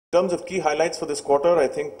In terms of key highlights for this quarter, I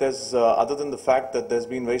think there's, other than the fact that there's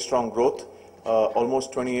been very strong growth,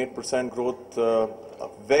 almost 28% growth,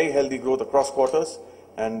 very healthy growth across quarters,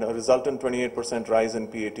 and a resultant 28% rise in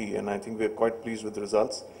PAT, and I think we're quite pleased with the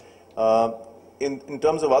results. In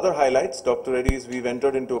terms of other highlights, Dr. Reddy's, we've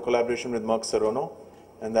entered into a collaboration with Merck Serono,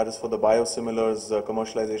 and that is for the biosimilars,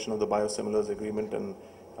 commercialization of the biosimilars agreement, and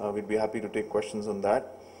we'd be happy to take questions on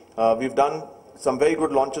that. We've done some very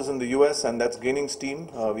good launches in the US, and that's gaining steam.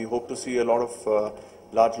 We hope to see a lot of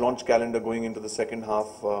large launch calendar going into the second half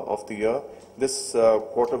of the year. This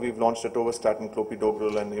quarter we've launched atorvastatin,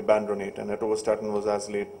 clopidogrel and ibandronate, and atorvastatin was as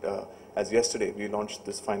late as yesterday. We launched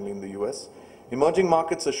this finally in the US. Emerging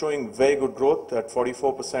markets are showing very good growth at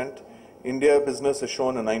 44%. India business has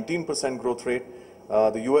shown a 19% growth rate.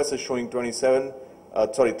 The US is showing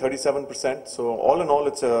 37%. So all in all,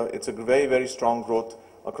 it's a very, very strong growth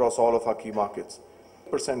across all of our key markets.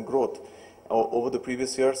 % growth over the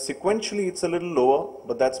previous year. Sequentially, it's a little lower,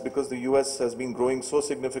 but that's because the US has been growing so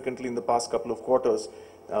significantly in the past couple of quarters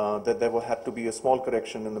that there will have to be a small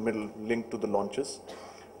correction in the middle linked to the launches.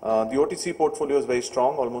 The OTC portfolio is very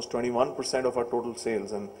strong, almost 21% of our total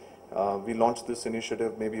sales, and we launched this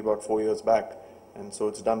initiative maybe about 4 years back, and so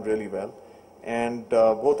it's done really well. And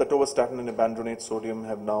both atorvastatin and ibandronate sodium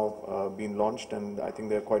have now been launched, and I think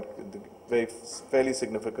they're fairly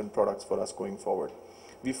significant products for us going forward.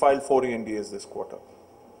 We filed 4 ANDAs this quarter.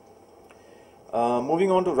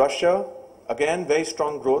 Moving on to Russia, again very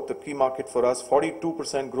strong growth, the key market for us,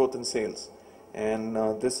 42% growth in sales. And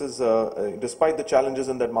this is, despite the challenges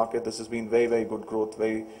in that market, this has been very, very good growth,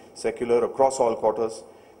 very secular across all quarters.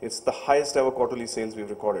 It's the highest ever quarterly sales we've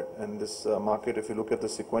recorded. And this market, if you look at the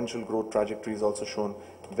sequential growth trajectory, has also shown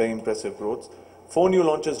very impressive growth. 4 new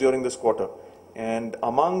launches during this quarter. And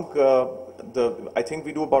among I think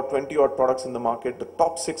we do about 20 odd products in the market. The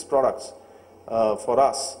top 6 products for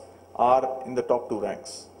us are in the top 2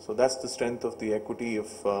 ranks. So that's the strength of the equity of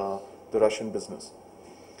the Russian business.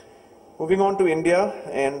 Moving on to India,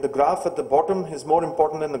 and the graph at the bottom is more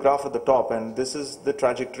important than the graph at the top, and this is the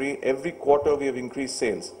trajectory. Every quarter we have increased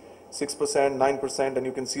sales, 6%, 9%, and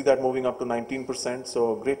you can see that moving up to 19%.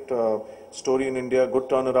 So great story in India, good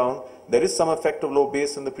turnaround. There is some effect of low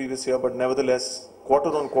base in the previous year, but nevertheless, quarter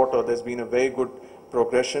on quarter, there's been a very good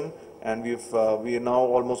progression, and we are now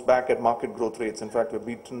almost back at market growth rates. In fact, we've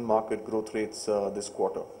beaten market growth rates this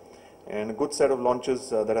quarter. And a good set of launches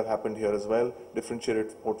that have happened here as well.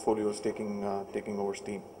 Differentiated portfolios taking over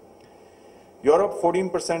steam. Europe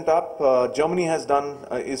 14% up. Germany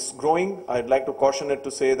is growing. I'd like to caution it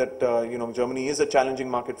to say that Germany is a challenging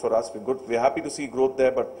market for us. We're happy to see growth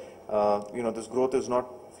there, but this growth is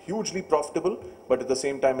not hugely profitable. But at the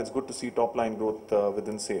same time, it's good to see top line growth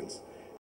within sales.